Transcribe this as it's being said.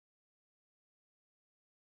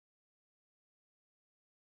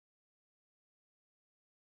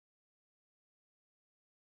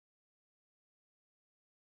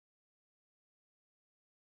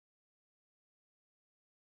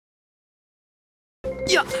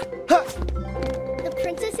Yeah. The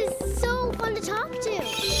princess is so fun to talk to.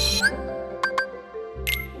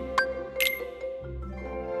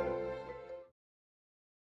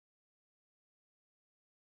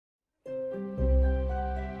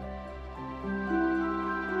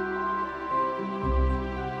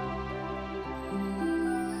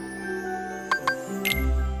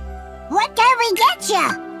 What can we get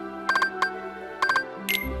you?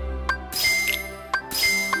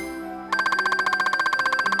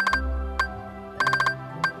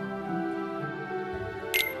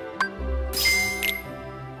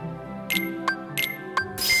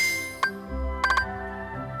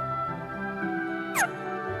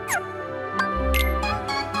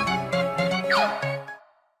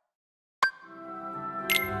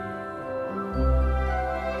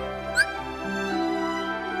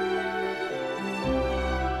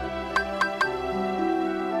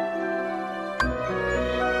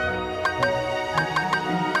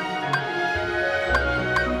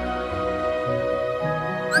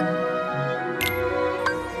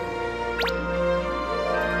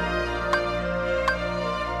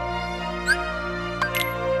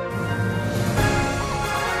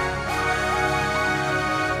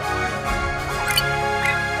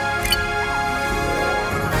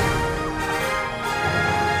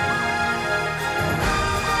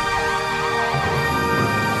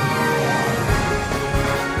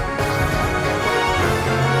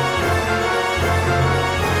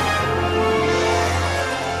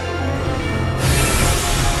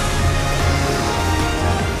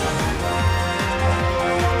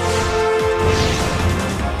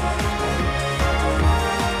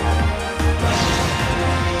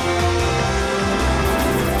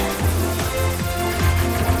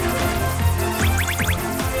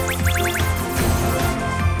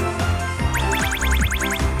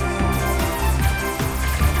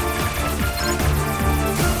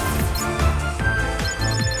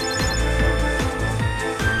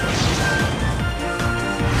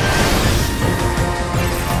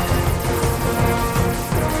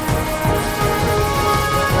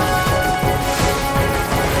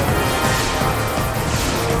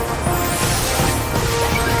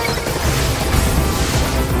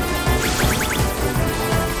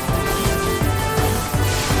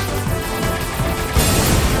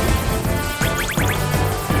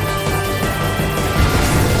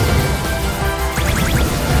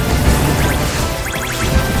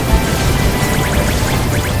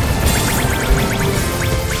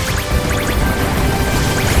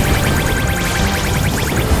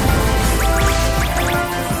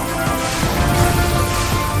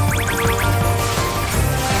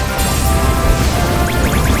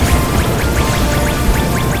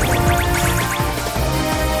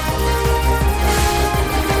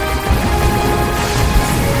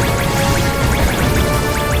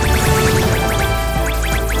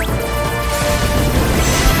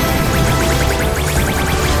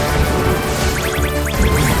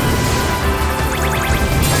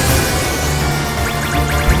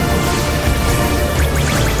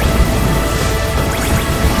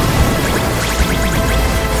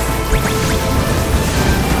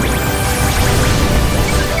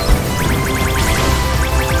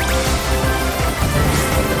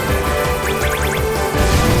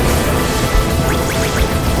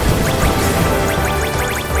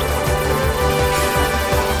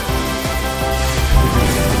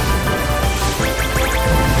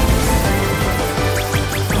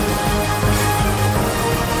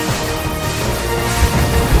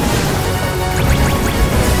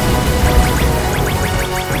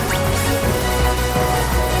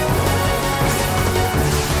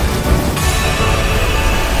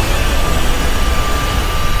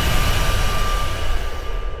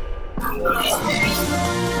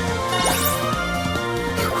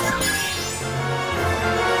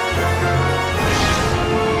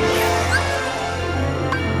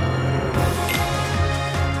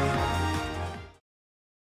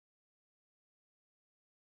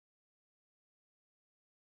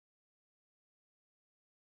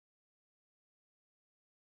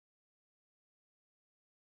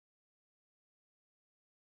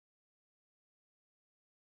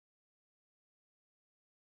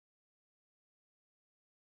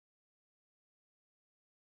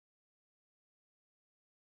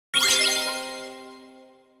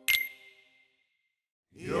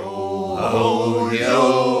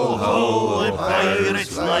 Yo-ho, a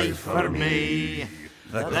pirate's life for me.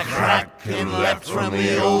 The Kraken leapt from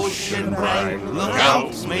the ocean brine. Look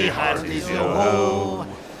out, me hearties, yo-ho.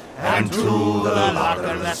 And to the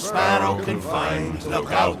locker the sparrow can find.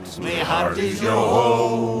 Look out, me hearties,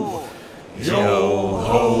 yo-ho.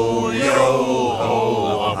 Yo-ho, yo-ho.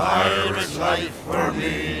 life for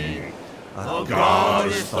me. A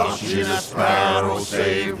goddess thought she'd a sparrow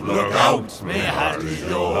save. Look out, me hearties,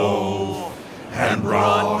 yo-ho. And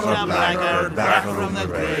brought a blackguard back from the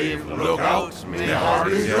grave. Look out, me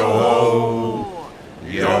hearties, yo-ho.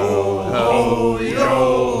 Yo-ho,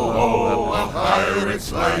 yo-ho, a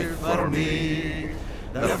pirate's life for me.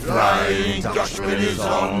 The Flying Dutchman is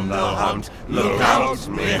on the hunt. Look out,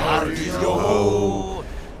 me hearties, yo-ho.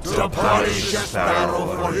 To punish a sparrow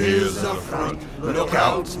for his affront. Look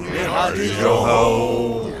out, me hearties,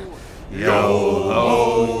 yo-ho.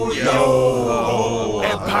 Yo-ho, yo-ho,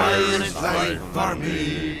 a pirate's life for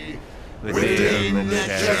me. Within the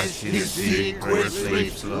chest his secret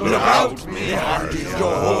sleeps. Look out, me hearties,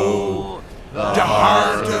 yo-ho. The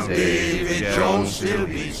heart of David Jones still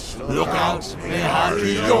beats. Look out, me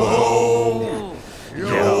hearties, yo-ho.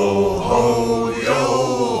 Yo-ho,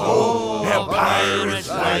 yo-ho, a pirate's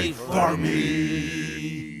life for me.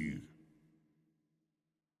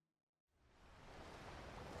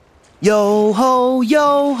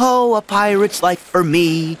 Yo-ho, a pirate's life for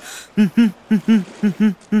me.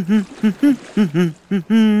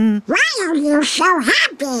 Why are you so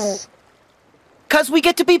happy? 'Cause we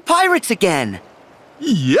get to be pirates again.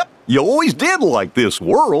 Yep, you always did like this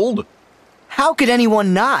world. How could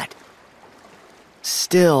anyone not?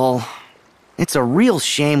 Still, it's a real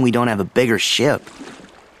shame we don't have a bigger ship.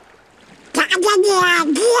 Got any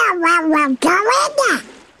idea where we're going?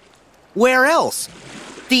 Where else?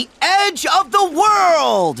 The edge of the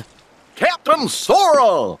world! Captain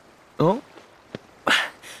Sora! Oh?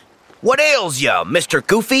 What ails ya, Mr.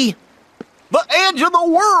 Goofy? The edge of the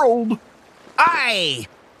world! Aye!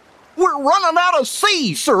 We're running out of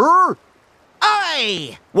sea, sir!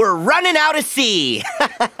 Aye! We're running out of sea!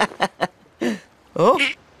 Oh?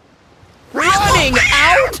 Running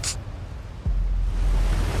out?!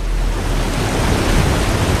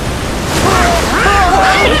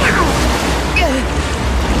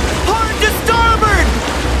 Hard to starboard!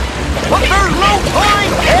 But there's no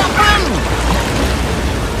time, Captain!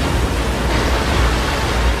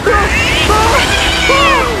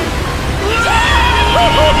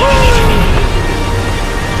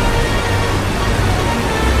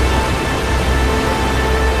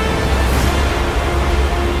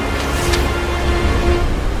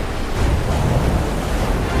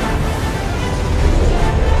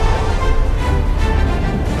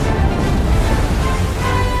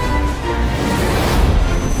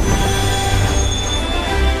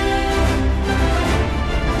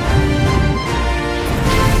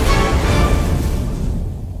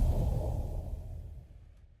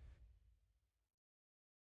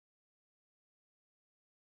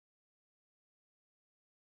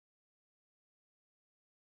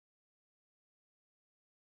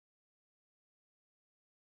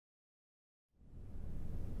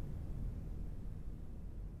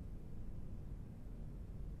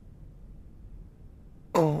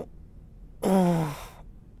 Oh. Oh.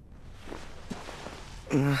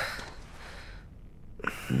 Hmm?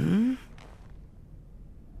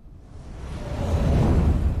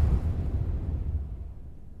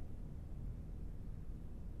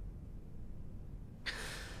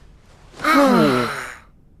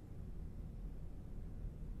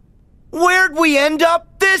 Where'd we end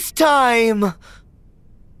up this time?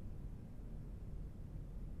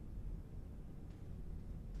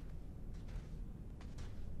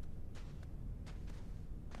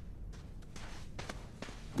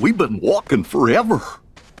 We've been walking forever.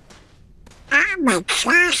 I'm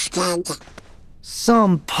exhausted.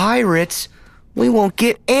 Some pirates. We won't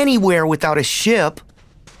get anywhere without a ship.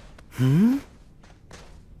 Hmm?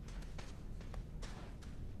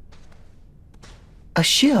 A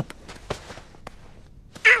ship.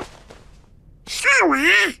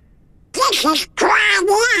 Sora, this is grand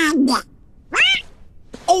end.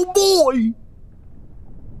 Oh boy!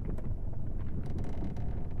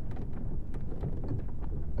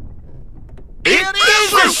 It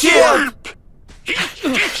is a ship!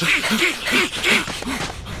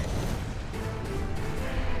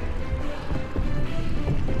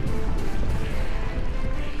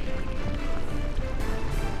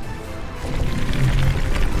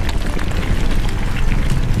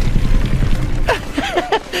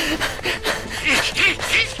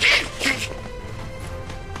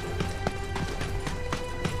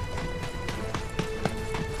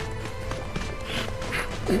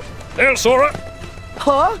 There, Sora.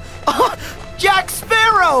 Huh? Oh, Jack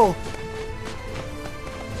Sparrow!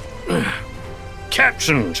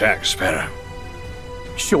 Captain Jack Sparrow.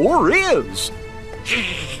 Sure is.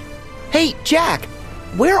 Hey, Jack,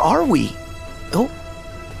 where are we? Oh,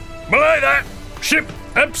 Belay that! Ship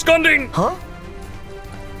absconding! huh?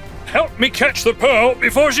 Help me catch the pearl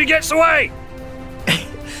before she gets away!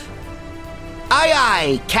 Aye,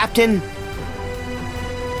 aye, Captain.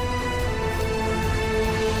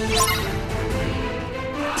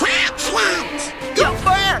 Catch it! Go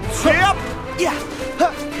fire! Ship! Yeah.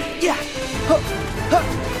 Huh. Yeah. Huh. Huh.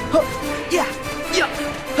 Huh. Yeah. Yeah.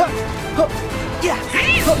 Huh. Huh. Yeah.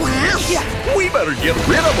 Huh. Yeah. We better get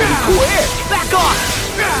rid of him quick. Back off!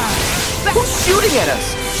 Who's shooting at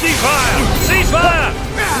us? Ceasefire! Ceasefire!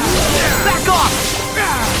 Back off!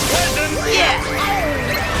 Present! Yeah.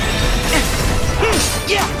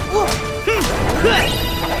 Yeah.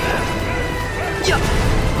 Yeah.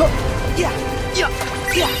 Yeah. Yeah.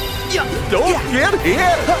 Yeah. Yeah. Don't get hit.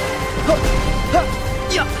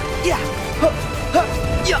 Yeah. Yeah.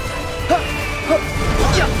 Yeah.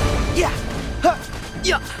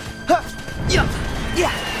 Yeah. Yeah. Yeah.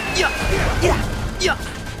 Yeah. Yeah. Yeah.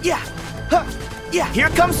 Yeah. Yeah. Here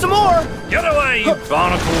comes some more. Get away, you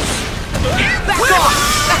barnacles! Back off.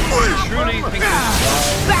 Truly think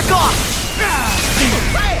Back off.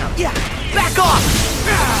 Yeah. Back off.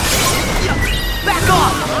 Yeah. Back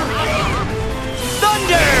off.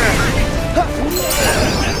 Thunder.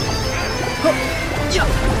 Yeah.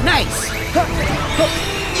 Nice. Yeah.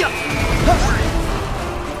 Yeah.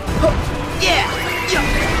 Yeah. Yeah.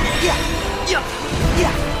 Yeah. Yeah. Yeah.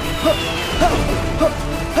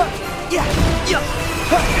 Yeah. Yeah.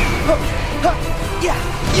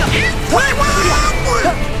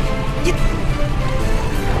 Yeah.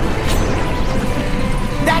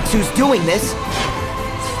 That's who's doing this.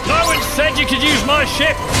 No one said you could use my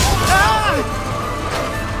ship!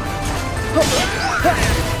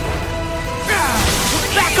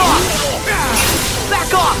 Back off!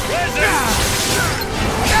 Back off!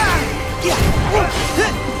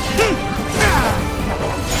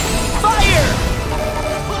 Fire!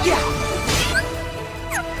 Yeah.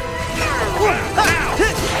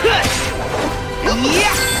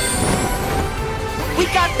 Yeah. We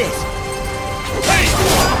got this. Hey!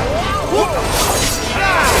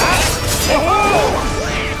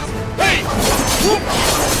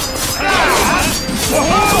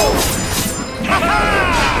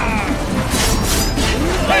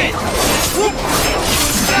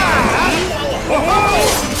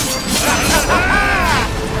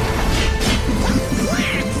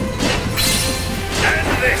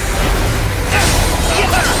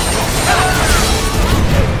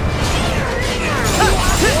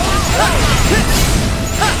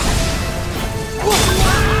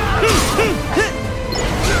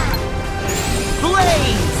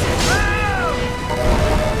 Blaze!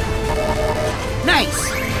 Nice!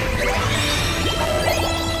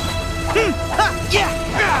 Yeah!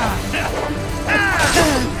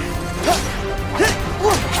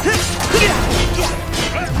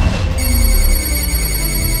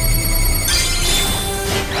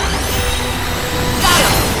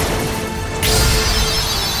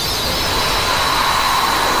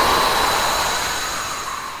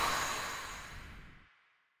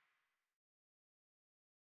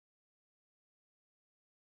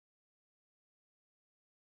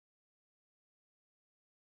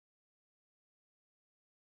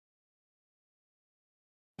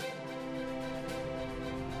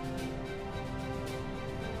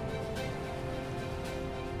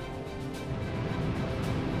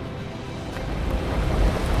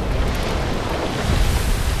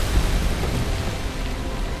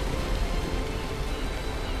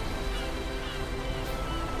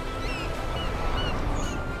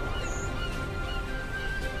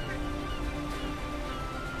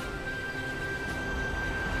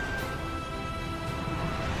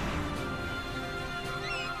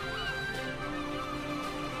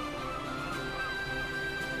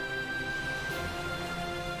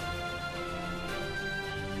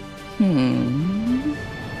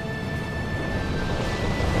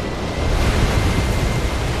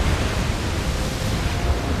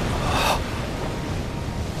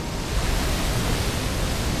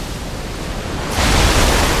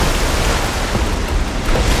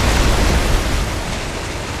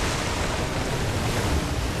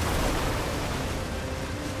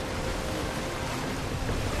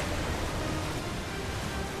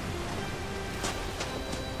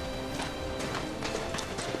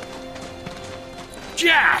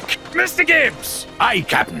 Jack! Mr. Gibbs! Aye,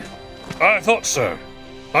 Captain. I thought so.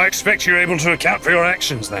 I expect you're able to account for your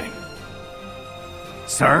actions then.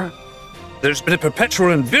 Sir? There's been a perpetual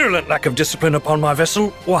and virulent lack of discipline upon my vessel.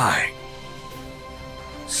 Why?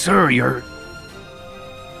 Sir, you're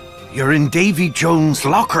in Davy Jones'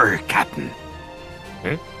 locker, Captain.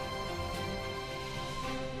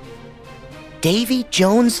 Davy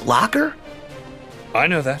Jones' locker? I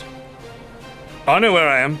know that. I know where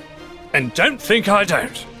I am. And don't think I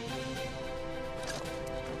don't.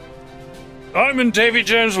 I'm in Davy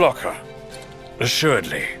Jones' locker.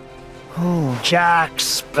 Assuredly. Jack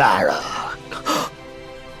Sparrow.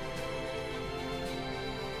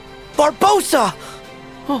 Barbossa!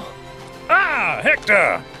 Ah,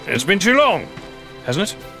 Hector! It's been too long,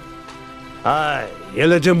 hasn't it? Aye,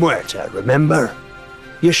 Isla de Muerta, remember?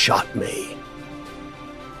 You shot me.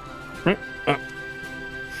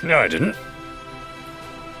 No, I didn't.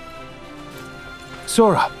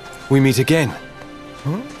 Sora, we meet again.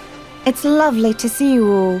 It's lovely to see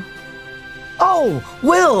you all. Oh,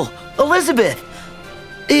 Will, Elizabeth.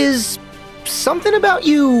 Is something about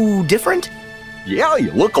you different? Yeah,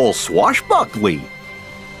 you look all swashbuckly.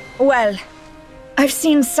 Well, I've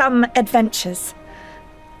seen some adventures,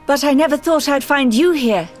 but I never thought I'd find you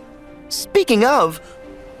here. Speaking of,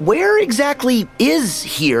 where exactly is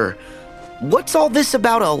here? What's all this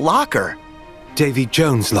about a locker? Davy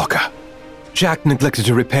Jones' locker. Jack neglected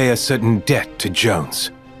to repay a certain debt to Jones.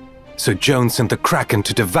 So Jones sent the Kraken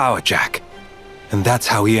to devour Jack. And that's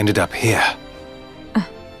how he ended up here.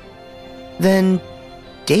 Then,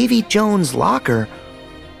 Davy Jones' locker?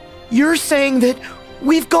 You're saying that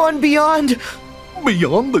we've gone beyond...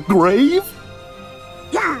 Beyond the grave?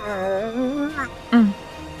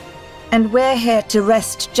 And we're here to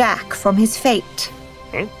wrest Jack from his fate.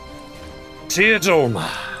 Tia Dolma.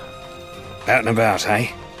 Out and about,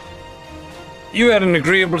 eh? You had an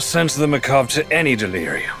agreeable sense of the macabre to any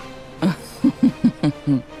delirium.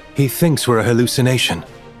 He thinks we're a hallucination.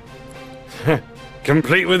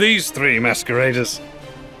 Complete with these three masqueraders.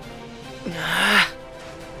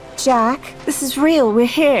 Jack, this is real. We're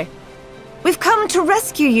here. We've come to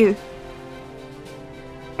rescue you.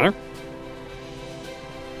 Huh?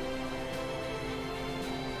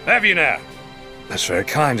 Have you now? That's very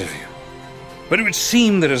kind of you. But it would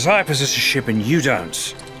seem that as I possess a ship and you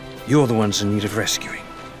don't, you're the ones in need of rescuing.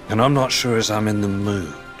 And I'm not sure as I'm in the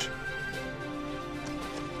mood.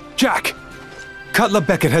 Jack! Cutler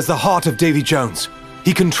Beckett has the heart of Davy Jones.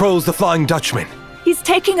 He controls the Flying Dutchman. He's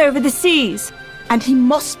taking over the seas. And he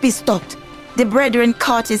must be stopped. The brethren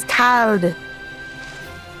caught his cowed.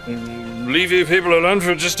 Leave you people alone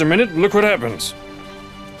for just a minute, look what happens.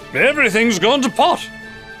 Everything's gone to pot.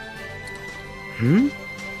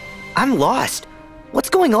 I'm lost. What's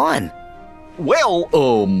going on? Well,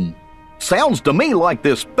 sounds to me like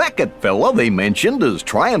this Beckett fella they mentioned is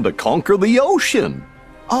trying to conquer the ocean.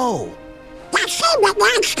 Oh, That's him that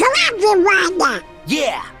wants to everyone.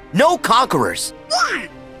 yeah. No conquerors. Yeah.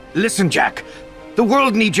 Listen, Jack. The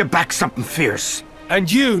world needs you back something fierce.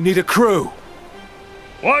 And you need a crew.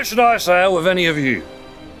 Why should I sail with any of you?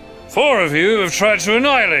 4 of you have tried to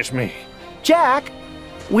annihilate me. Jack,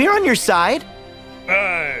 we're on your side.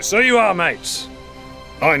 So you are, mates.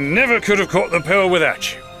 I never could have caught the pill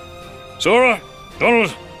without you. Sora,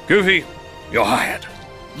 Donald, Goofy, you're hired.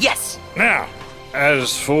 Yes. Now,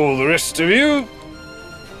 as for the rest of you...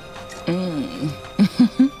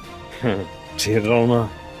 Theodolma,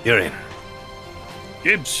 you're in.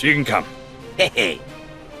 Gibbs, you can come. Hey.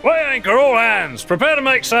 Weigh anchor, all hands. Prepare to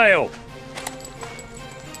make sail.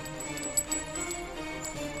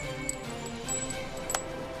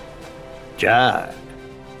 Jack.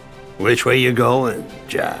 Which way you going,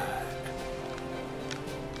 Jack?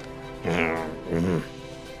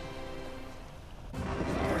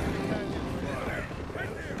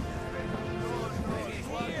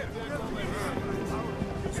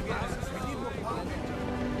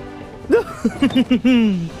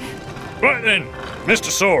 Right then, Mr.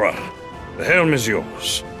 Sora, the helm is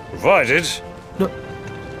yours, provided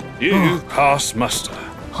you pass muster.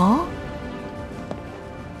 Huh?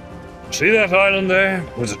 See that island there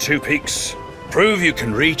with the 2 peaks? Prove you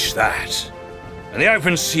can reach that, and the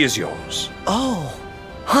open sea is yours. Oh.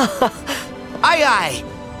 Aye, aye.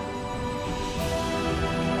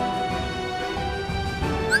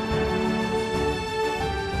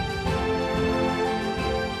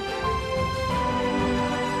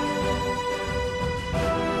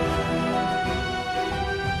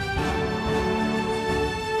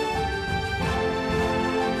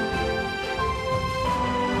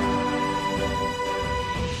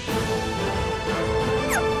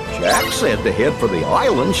 Jack said to head for the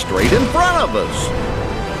island straight in front of us.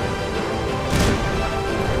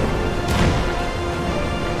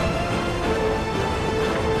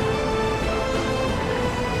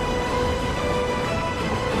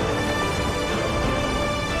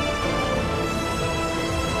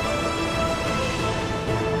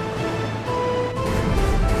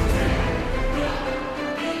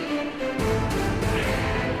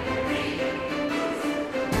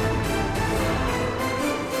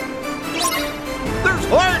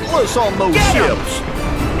 us on those ships!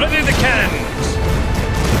 Ready the cannons!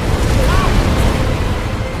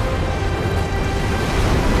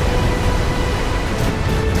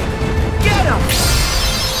 Get him!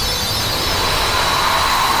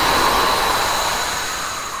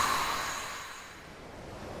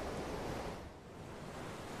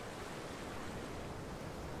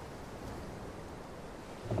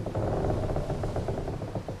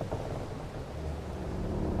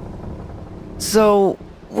 So,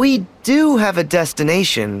 we do have a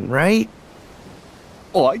destination, right?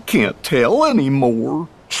 I can't tell anymore.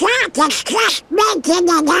 Jack is just making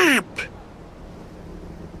it up.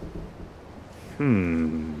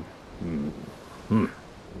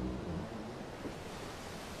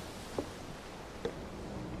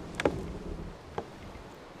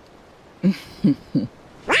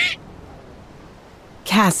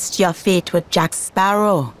 Cast your fate with Jack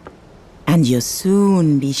Sparrow, and you'll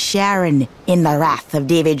soon be sharing in the wrath of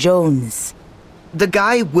Davy Jones. The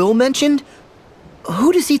guy Will mentioned?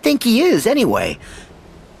 Who does he think he is, anyway?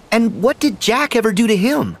 And what did Jack ever do to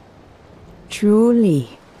him?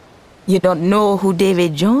 Truly, you don't know who Davy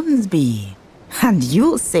Jones be, and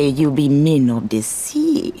you say you be men of the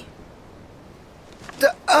sea.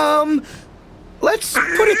 Let's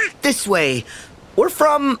put it this way. We're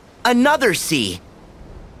from another sea.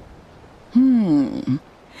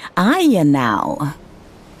 Aye now.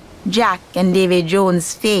 Jack and Davy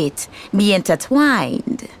Jones' fate be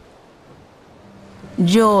intertwined.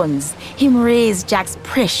 Jones, him raise Jack's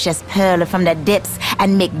precious pearl from the depths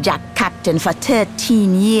and make Jack captain for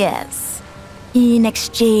 13 years. In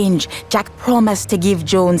exchange, Jack promised to give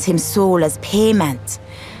Jones him soul as payment.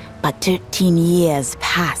 But 13 years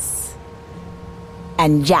pass,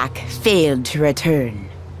 and Jack failed to return.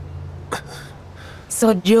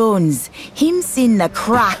 So Jones, him send the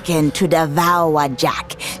Kraken to devour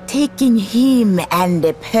Jack, taking him and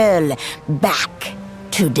the pearl back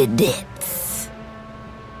to the depths.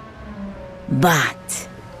 But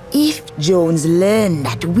if Jones learned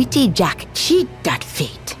that witty Jack cheat that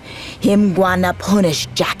fate, him gonna punish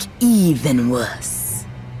Jack even worse.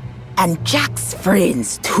 And Jack's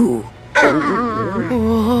friends too. Are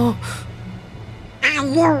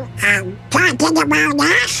you talking about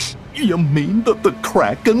us? You mean that the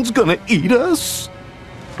Kraken's gonna eat us?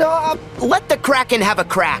 Let the Kraken have a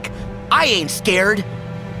crack. I ain't scared.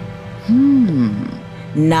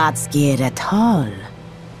 Not scared at all.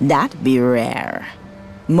 That be rare.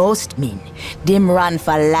 Most men, them run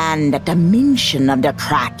for land at the mention of the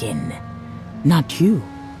Kraken. Not you.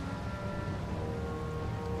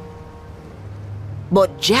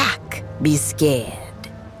 But Jack be scared.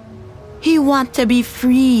 He want to be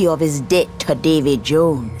free of his debt to Davy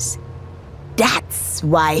Jones. That's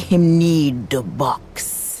why him need the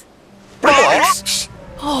box. Box?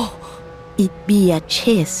 It be a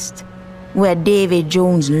chest where Davy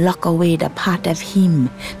Jones lock away the part of him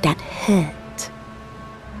that hurt.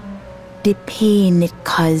 The pain it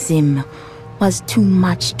caused him was too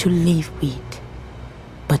much to live with,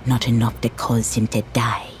 but not enough to cause him to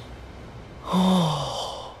die.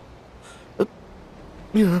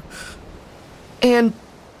 And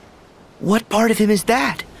what part of him is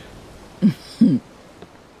that?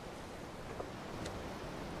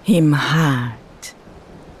 Him heart.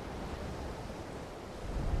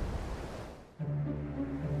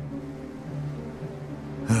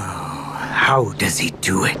 How does he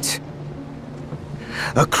do it?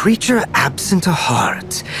 A creature absent a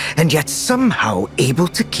heart, and yet somehow able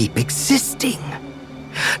to keep existing.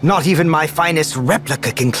 Not even my finest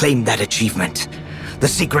replica can claim that achievement. The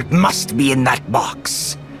secret must be in that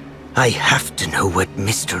box. I have to know what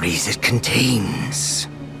mysteries it contains.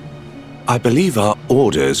 I believe our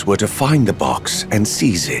orders were to find the box and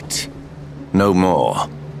seize it. No more.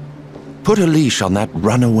 Put a leash on that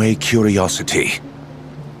runaway curiosity.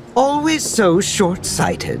 Always so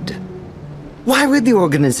short-sighted. Why would the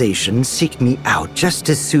organization seek me out just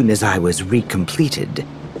as soon as I was recompleted?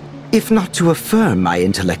 If not to affirm my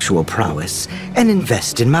intellectual prowess and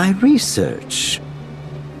invest in my research.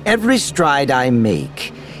 Every stride I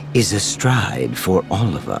make is a stride for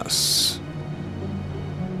all of us.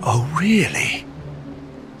 Oh, really?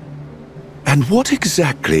 And what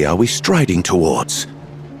exactly are we striding towards?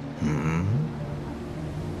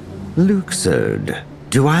 Luxord,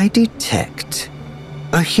 do I detect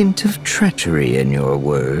a hint of treachery in your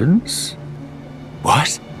words?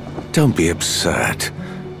 What? Don't be absurd.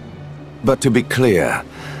 But to be clear,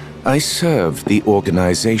 I serve the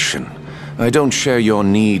organization. I don't share your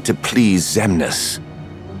need to please Xemnas.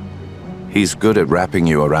 He's good at wrapping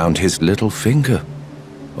you around his little finger.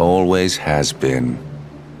 Always has been.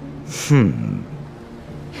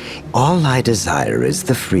 All I desire is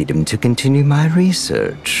the freedom to continue my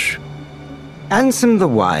research. Ansem the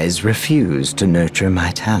Wise refused to nurture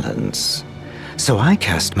my talents, so I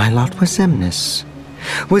cast my lot with Xemnas.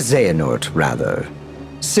 With Xehanort, rather.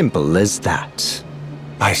 Simple as that.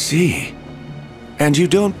 I see. And you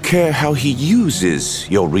don't care how he uses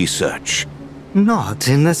your research? Not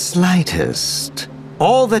in the slightest.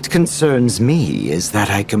 All that concerns me is that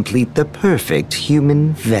I complete the perfect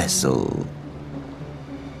human vessel.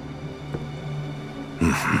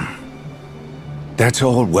 That's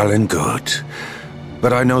all well and good.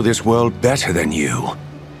 But I know this world better than you.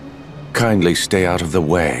 Kindly stay out of the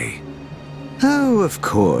way. Oh, of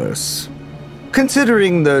course.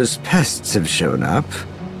 Considering those pests have shown up,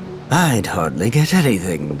 I'd hardly get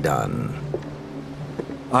anything done.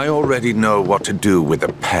 I already know what to do with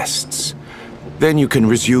the pests. Then you can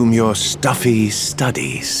resume your stuffy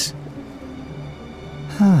studies.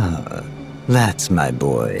 Ah, that's my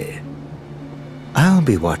boy. I'll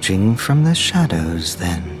be watching from the shadows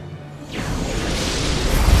then.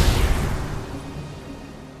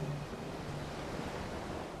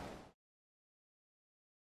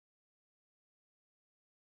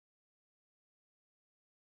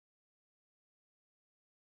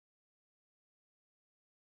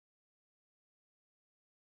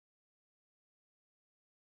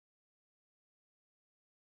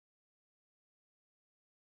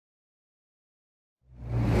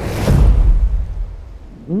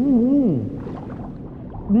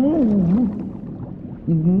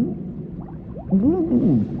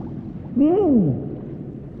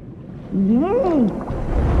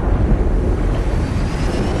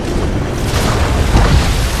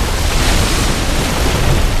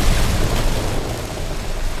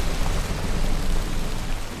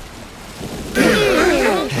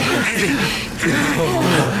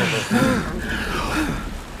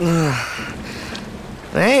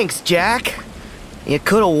 Thanks, Jack. You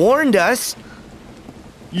could have warned us.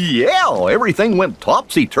 Yeah, everything went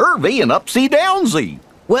topsy-turvy and upsy-downsy.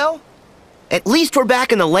 Well, at least we're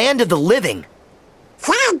back in the land of the living.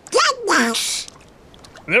 Thank goodness.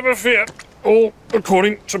 Never fear. All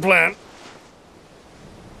according to plan.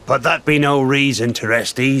 But that be no reason to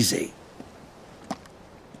rest easy.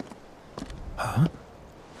 Huh?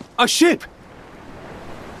 A ship!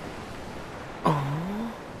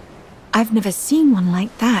 Oh, I've never seen one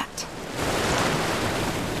like that.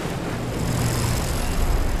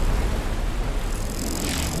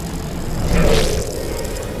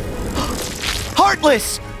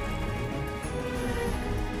 Heartless!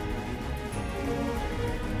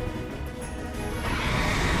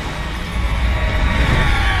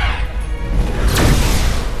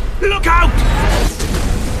 Look out!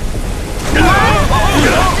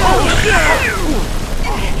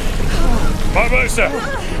 Barbosa,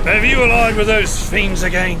 have you allied with those fiends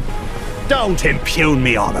again? Don't impugn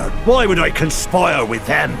me honor. Why would I conspire with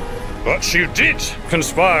them? But you did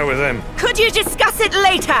conspire with them. Could you discuss it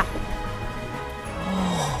later?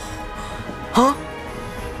 Huh?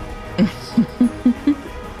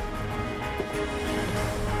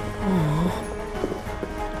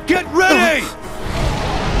 Get ready!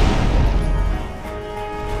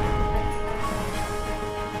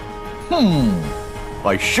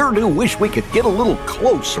 I sure do wish we could get a little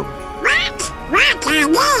closer. What? What are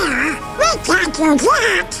there? We can't do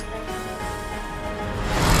that.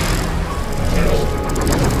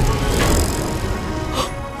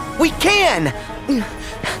 We can!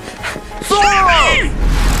 Zorro!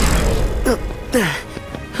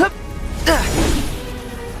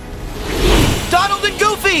 Donald and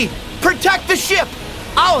Goofy! Protect the ship!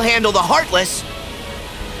 I'll handle the Heartless!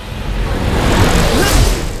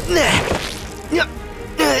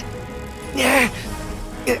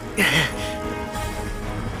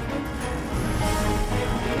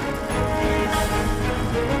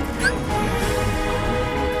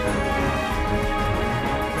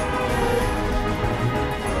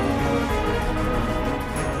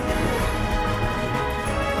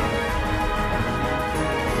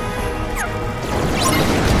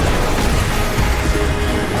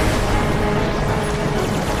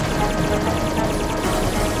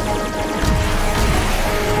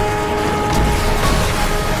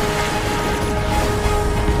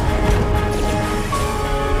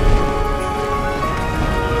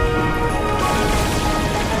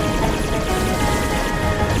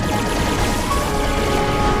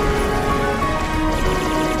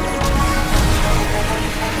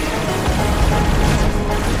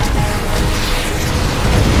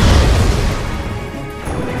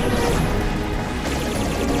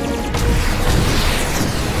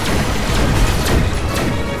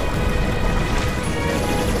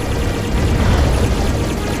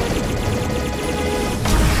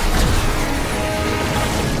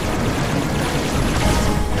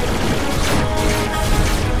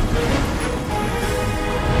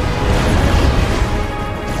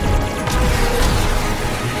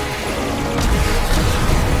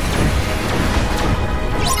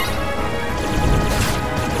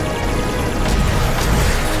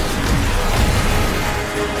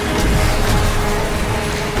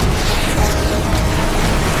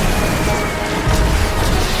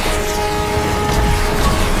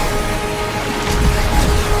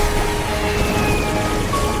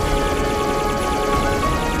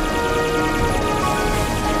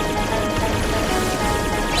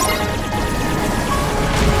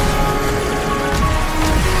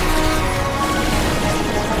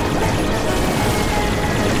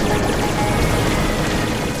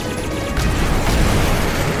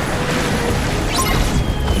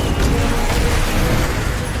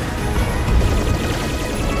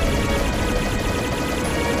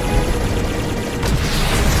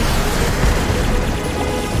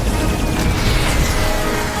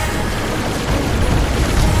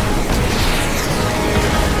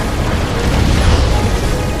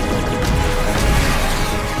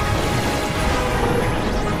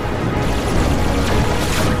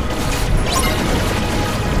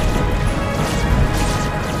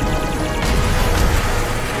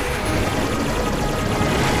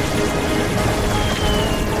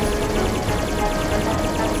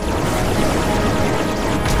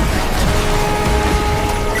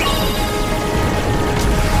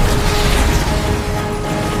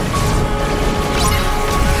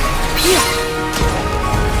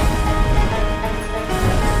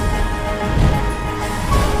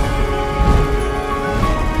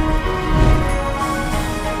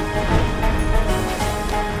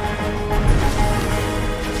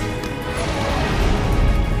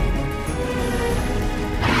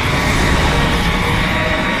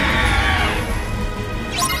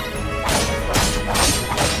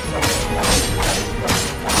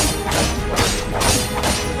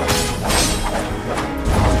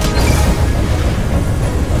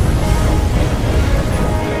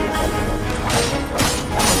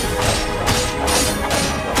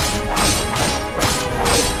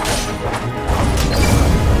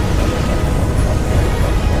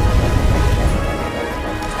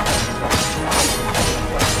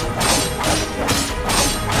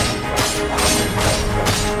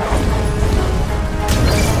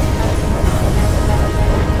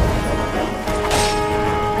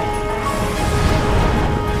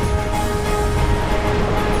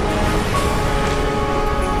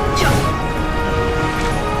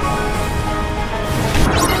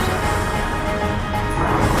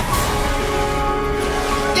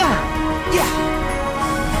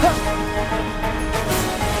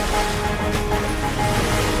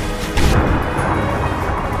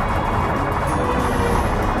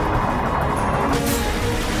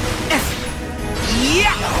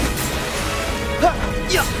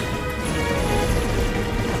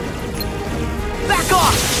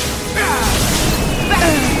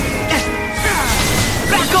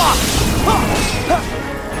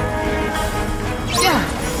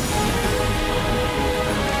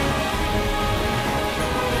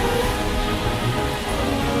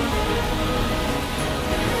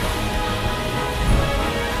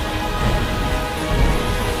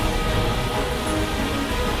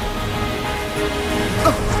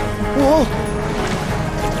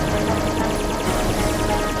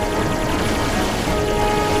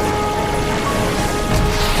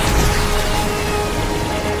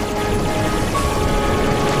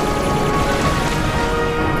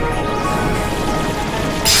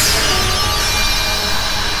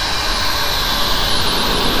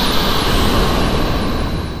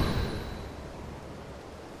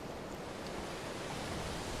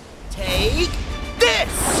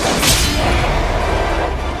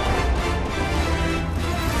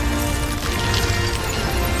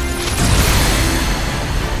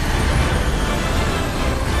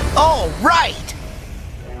 All right!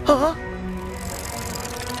 Huh?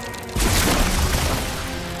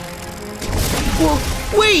 Whoa,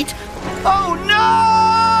 wait! Oh no!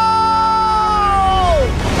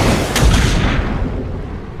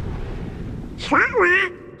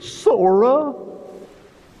 Sora?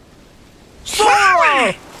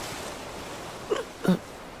 Sora!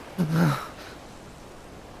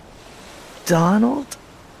 Donald?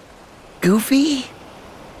 Goofy?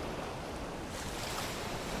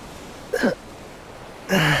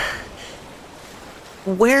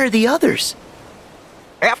 Where are the others?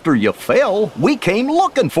 After you fell, we came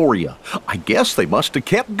looking for you. I guess they must have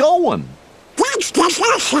kept going. That's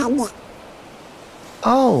discussion.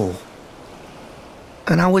 Oh.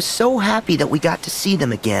 And I was so happy that we got to see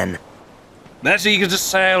them again. That eager to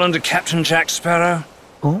sail under Captain Jack Sparrow?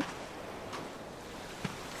 Oh?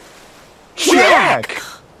 Jack!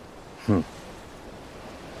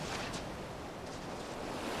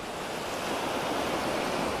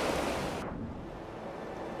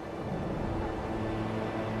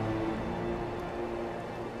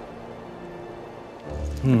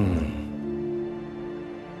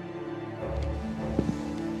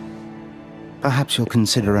 Perhaps you'll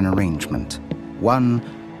consider an arrangement. One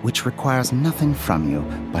which requires nothing from you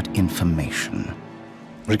but information.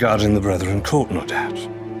 Regarding the Brethren Court, no doubt.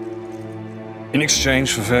 In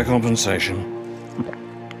exchange for fair compensation,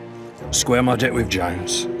 square my debt with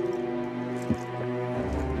Jones,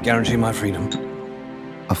 guarantee my freedom.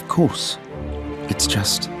 Of course. It's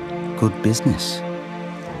just good business.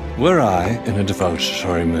 Were I in a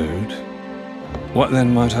divulgatory mood, what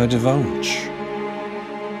then might I divulge?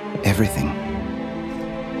 Everything.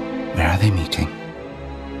 Where are they meeting?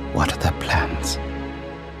 What are their plans?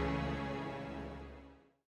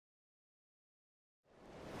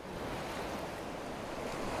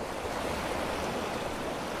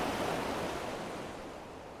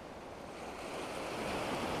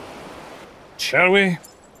 Shall we?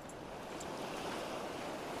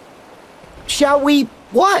 Shall we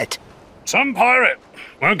what? Some pirate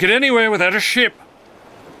won't get anywhere without a ship.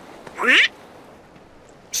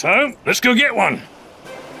 So, let's go get one.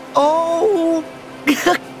 Oh,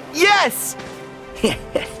 yes!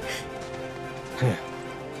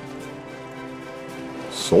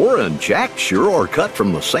 Sora and Jack sure are cut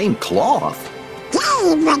from the same cloth.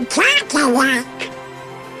 David Cadillac.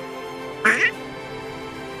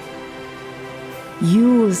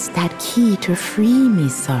 Use that key to free me,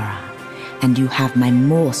 Sora, and you have my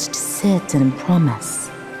most certain promise.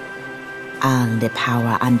 All the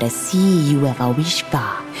power under sea you ever wished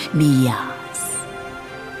for be yours.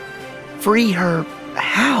 Free her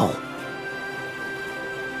how?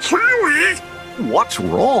 Sora. What's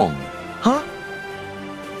wrong? Huh?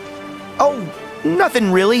 Oh,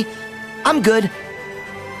 nothing really. I'm good.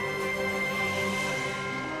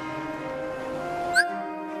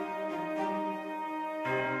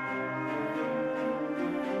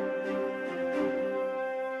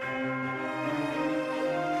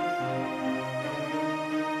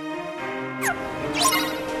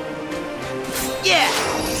 Yeah!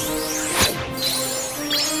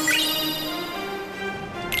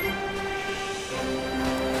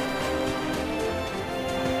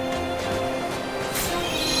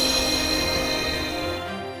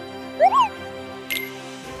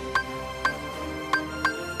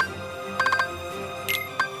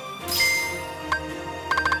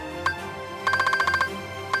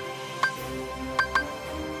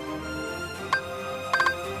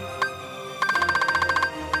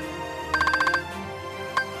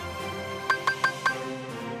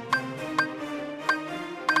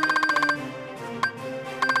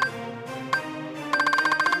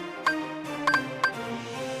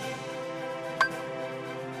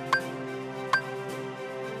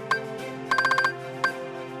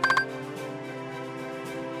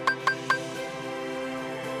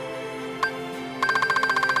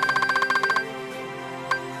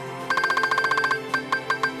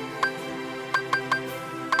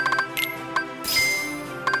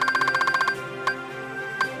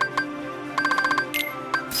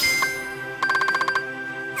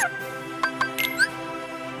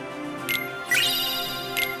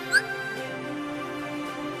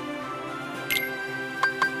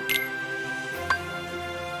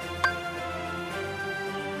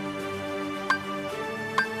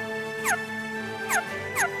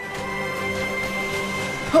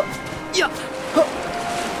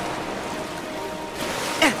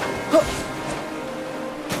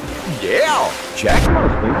 Yeah, Jack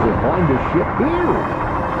must think we'll find a ship here.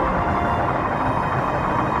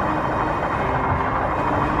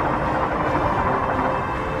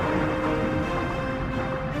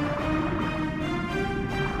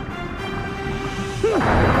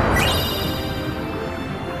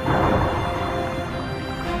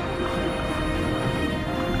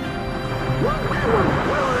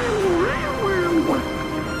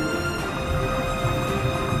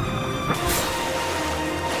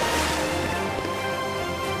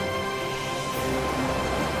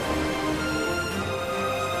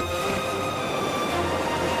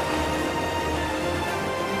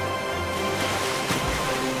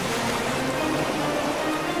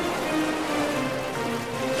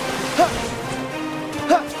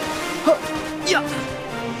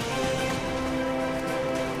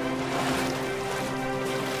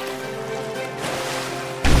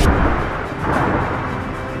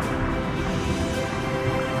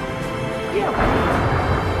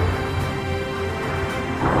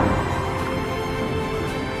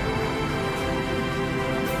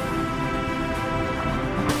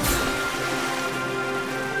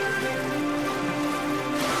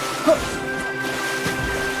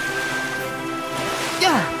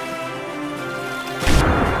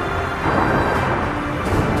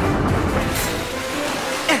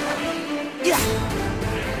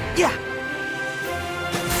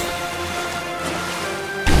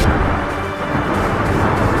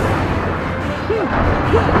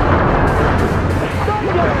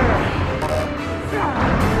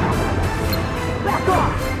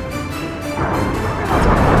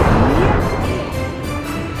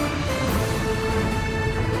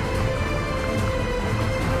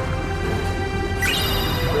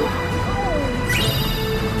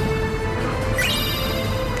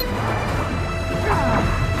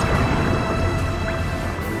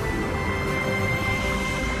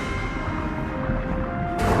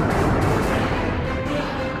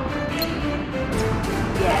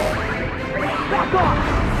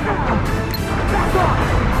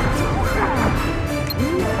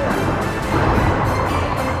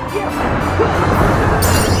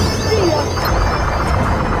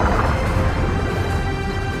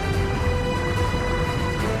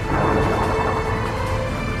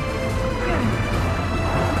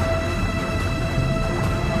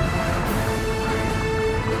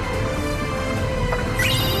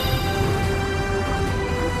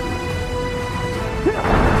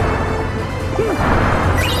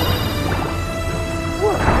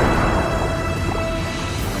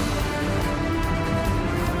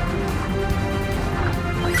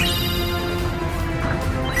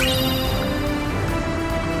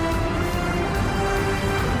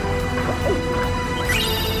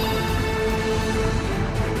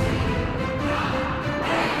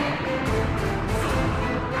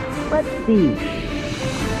 Let's see.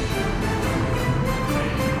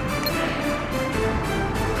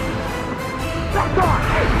 Back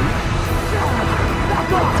off! Back off!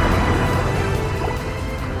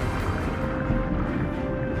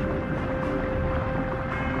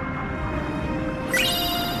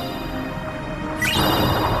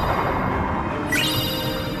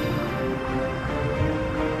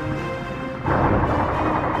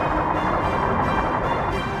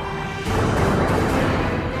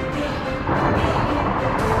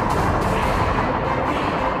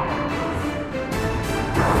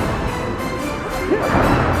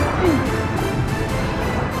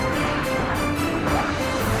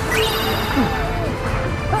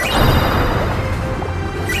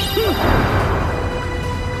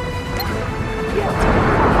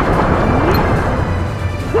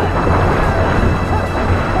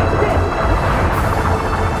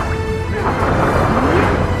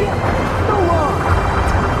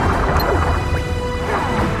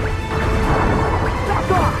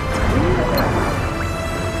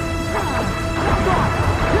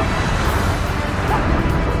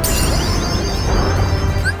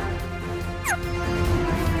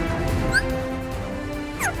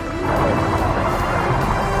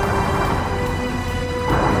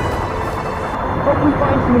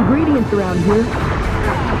 Ingredients around here.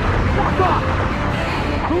 Back off!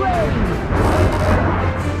 Hooray!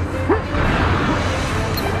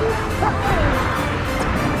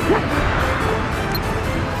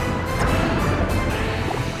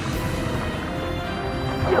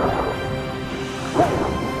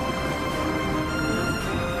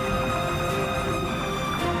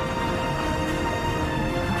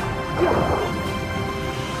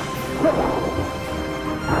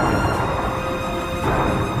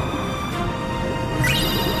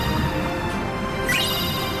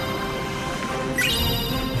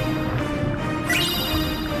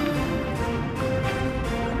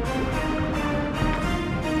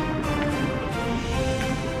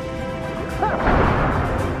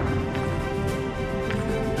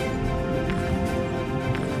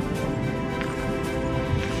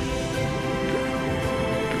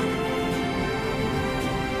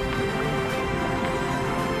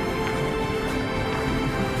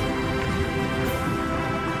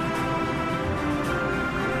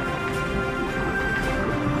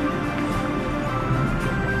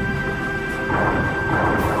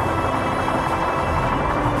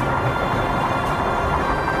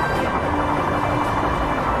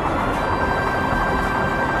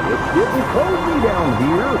 Getting cozy down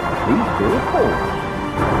here. Be careful.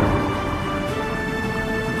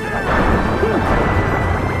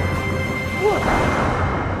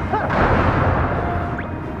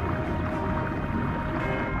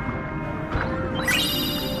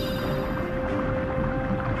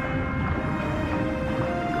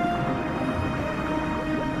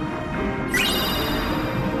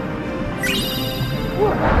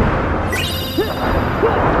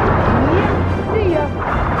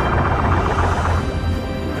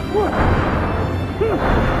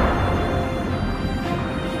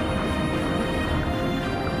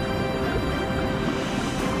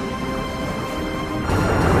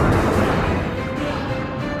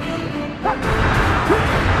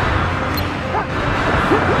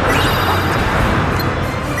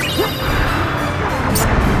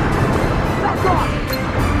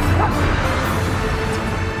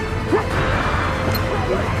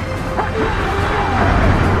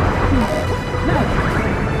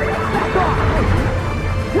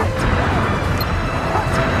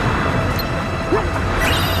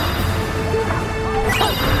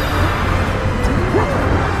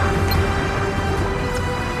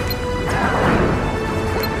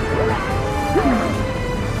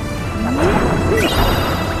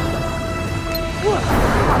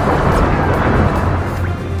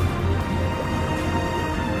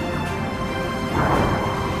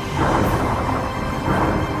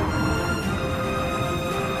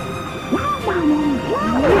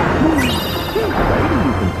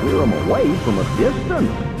 clear them away from a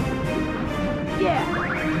distance. Yeah.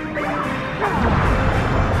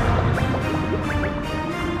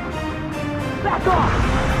 Back off!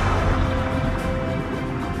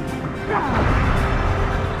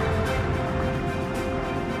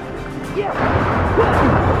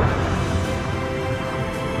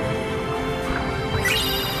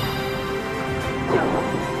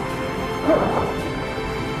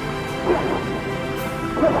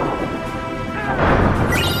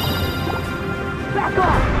 Back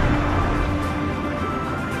off!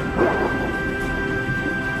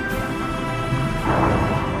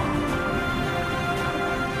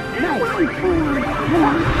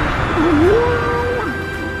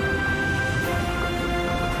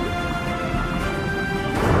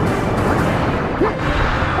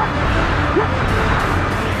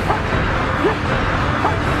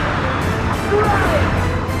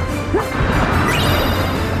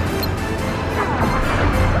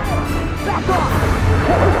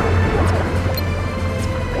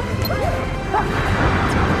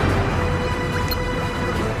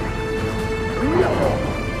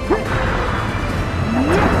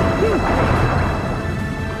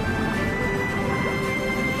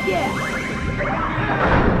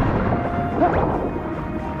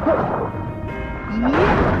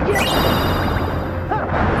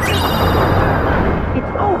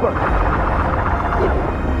 It's over!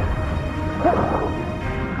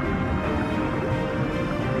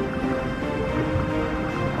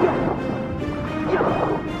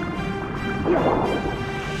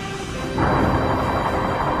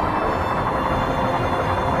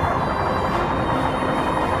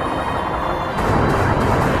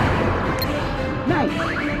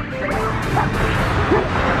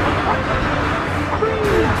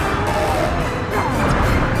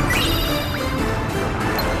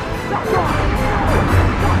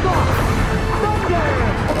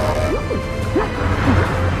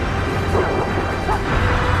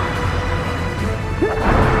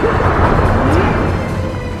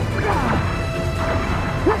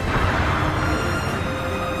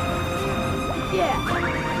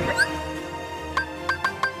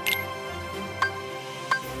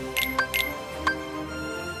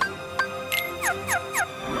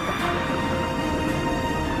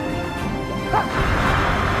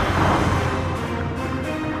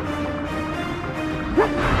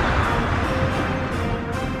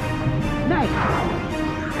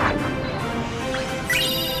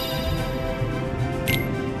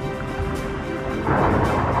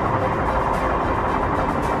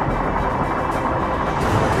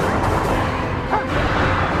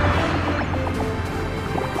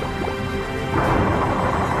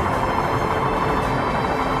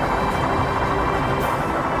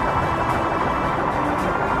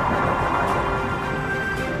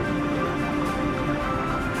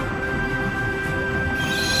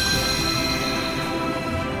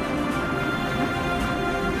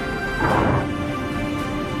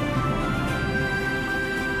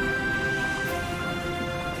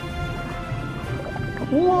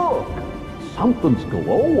 Look! Something's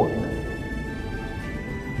glowing.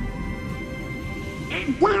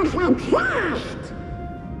 It doesn't fast!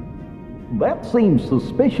 That seems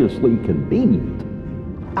suspiciously convenient.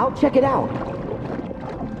 I'll check it out.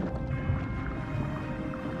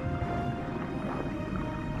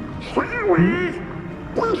 Sarah,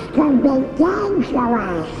 this could be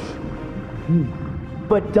dangerous.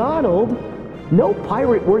 But Donald, no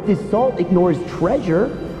pirate worth his salt ignores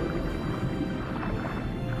treasure.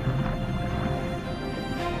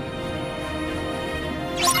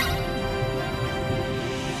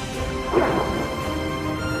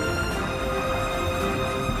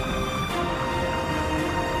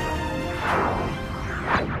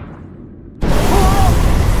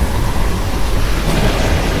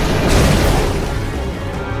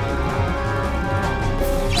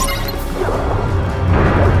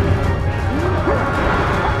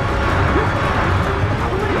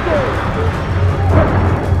 Away!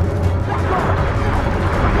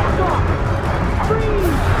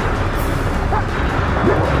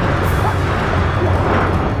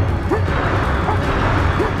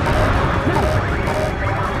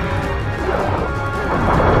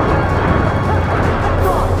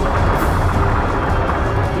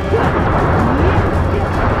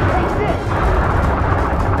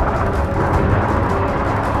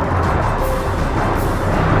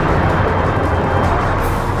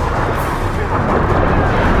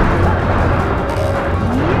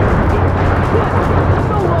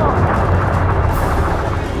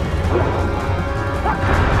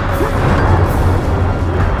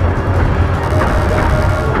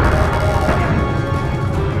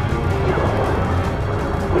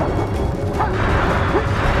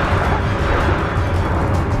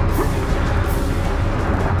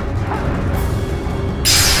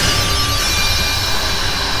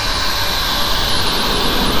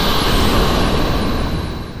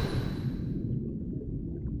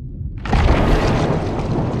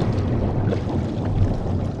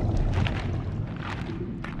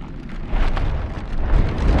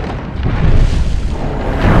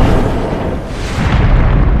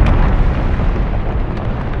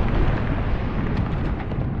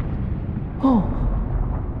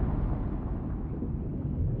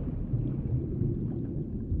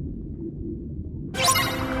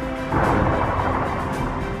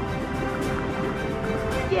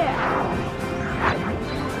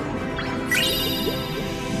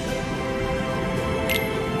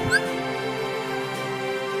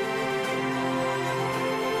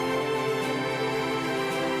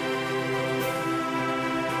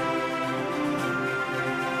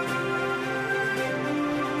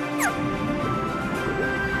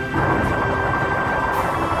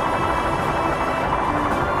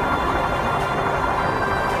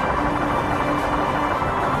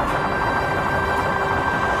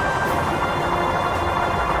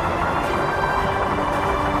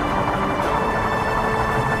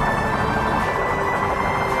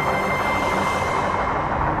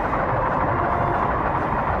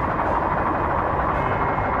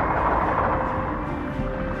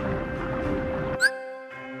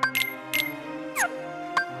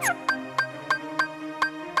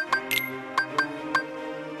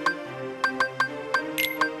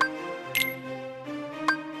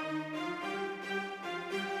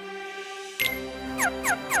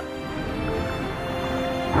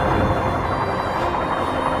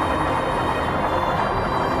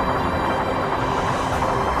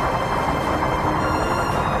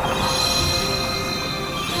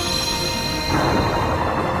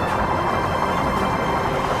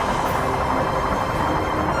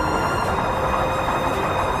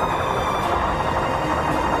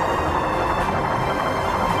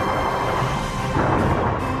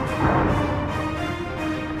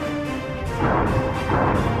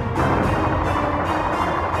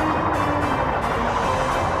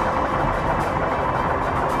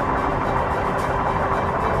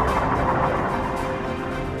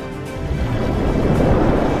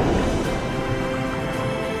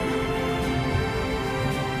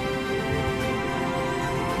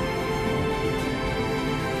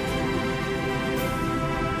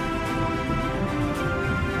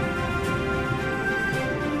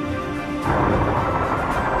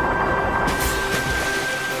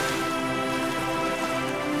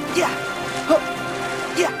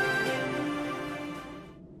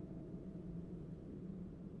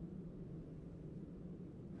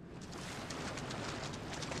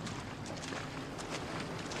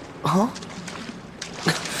 Huh?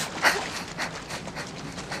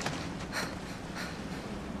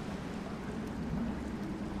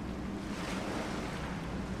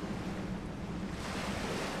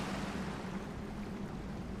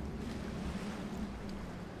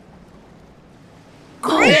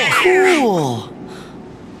 Oh, cool!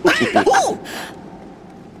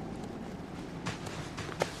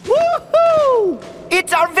 Woohoo!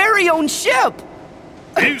 It's our very own ship!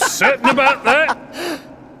 You certain about that?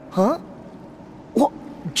 Huh? What?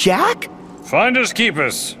 Jack? Finders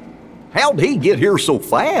keepers. How'd he get here so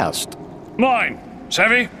fast? Mine.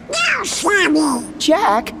 Savvy? Now, Sammy.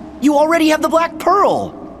 Jack, you already have the Black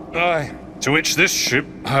Pearl. Aye. To which this ship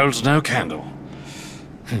holds no candle.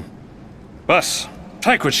 But,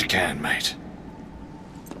 take what you can, mate.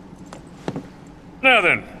 Now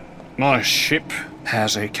then, my ship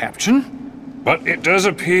has a captain, but it does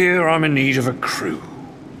appear I'm in need of a crew.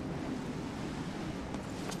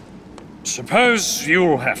 Suppose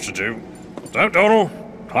you'll have to do. Don't dawdle.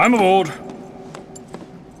 Climb aboard.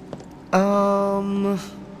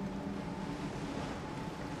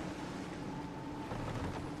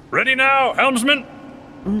 Ready now, helmsman?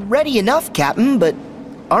 Ready enough, Captain, but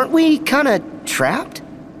aren't we kinda trapped?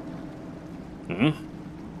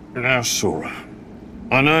 Now, Sora,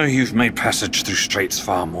 I know you've made passage through straits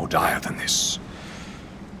far more dire than this.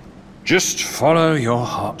 Just follow your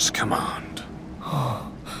heart's command.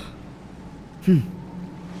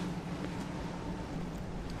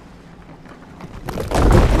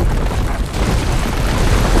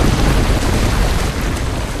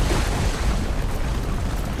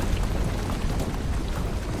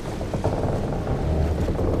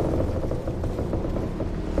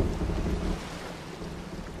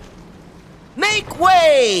 Make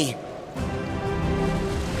way!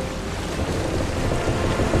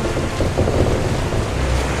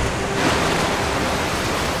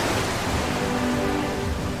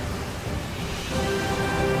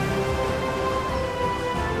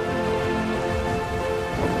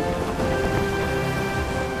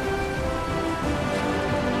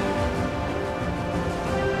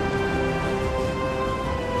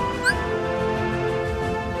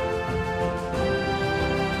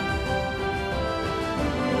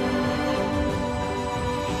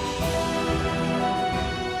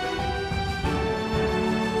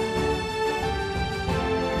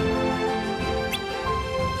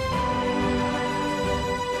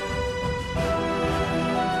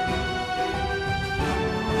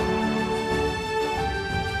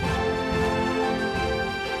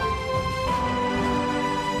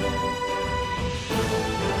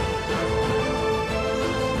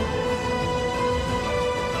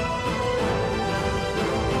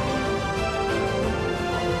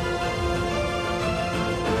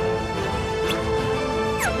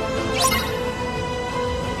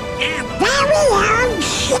 Very own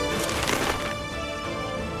ship.